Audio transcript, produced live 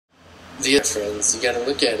Dear friends, you gotta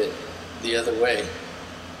look at it the other way.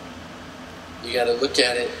 You gotta look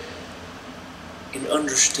at it in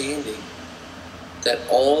understanding that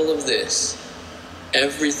all of this,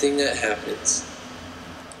 everything that happens,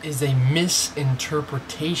 is a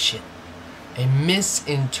misinterpretation. A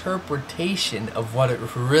misinterpretation of what it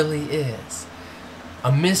really is.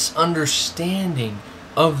 A misunderstanding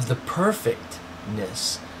of the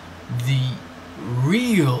perfectness, the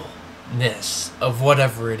realness of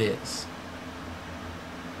whatever it is.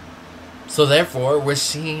 So therefore, we're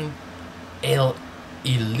seeing an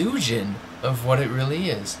illusion of what it really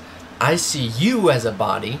is. I see you as a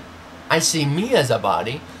body. I see me as a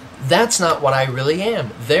body. That's not what I really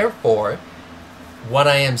am. Therefore, what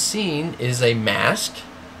I am seeing is a mask,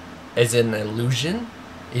 is an illusion,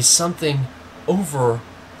 is something over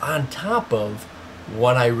on top of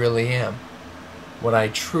what I really am. What I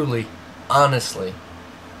truly, honestly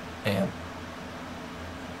am.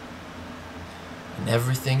 And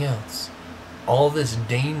everything else, all this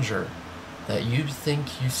danger that you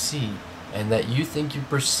think you see and that you think you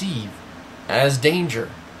perceive as danger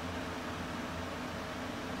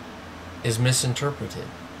is misinterpreted.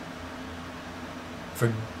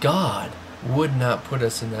 For God would not put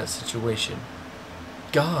us in that situation.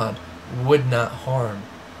 God would not harm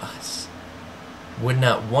us. Would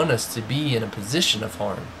not want us to be in a position of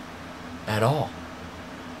harm at all.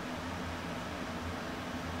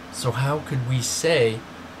 So how could we say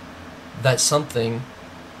that something,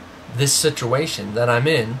 this situation that I'm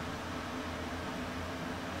in,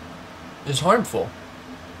 is harmful?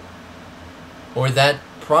 Or that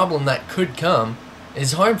problem that could come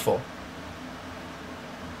is harmful?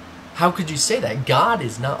 How could you say that? God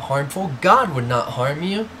is not harmful. God would not harm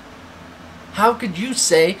you. How could you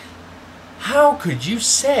say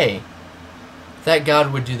that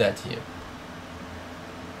God would do that to you?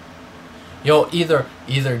 You know,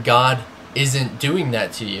 either God isn't doing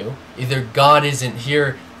that to you, either God isn't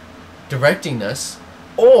here directing us,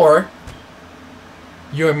 or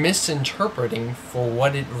you're misinterpreting for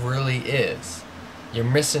what it really is. You're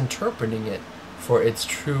misinterpreting it for its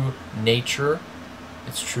true nature,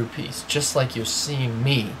 its true peace. Just like you're seeing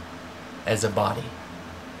me as a body.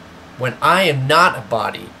 When I am not a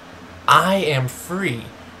body, I am free,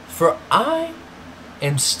 for I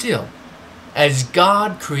am still as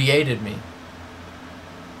God created me.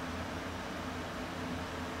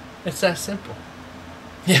 It's that simple.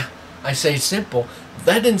 Yeah, I say simple.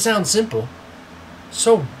 That didn't sound simple.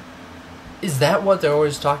 So, is that what they're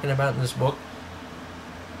always talking about in this book?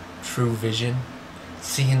 True vision,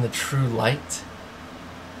 seeing the true light,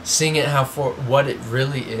 seeing it for what it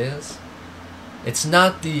really is. It's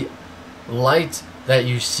not the light that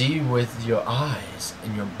you see with your eyes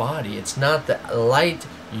and your body. It's not the light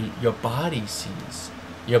your body sees,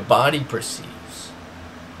 your body perceives.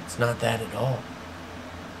 It's not that at all.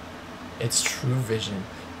 It's true vision,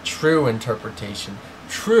 true interpretation,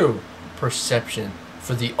 true perception.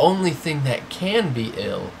 For the only thing that can be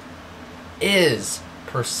ill is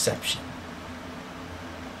perception.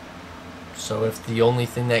 So if the only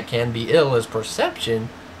thing that can be ill is perception,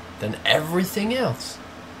 then everything else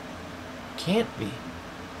can't be.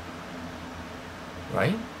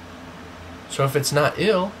 Right? So if it's not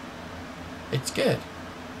ill, it's good.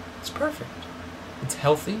 It's perfect. It's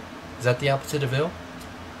healthy. Is that the opposite of ill?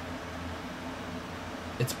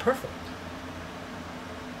 It's perfect.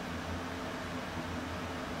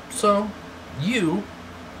 So, you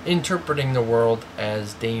interpreting the world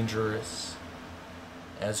as dangerous,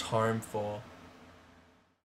 as harmful,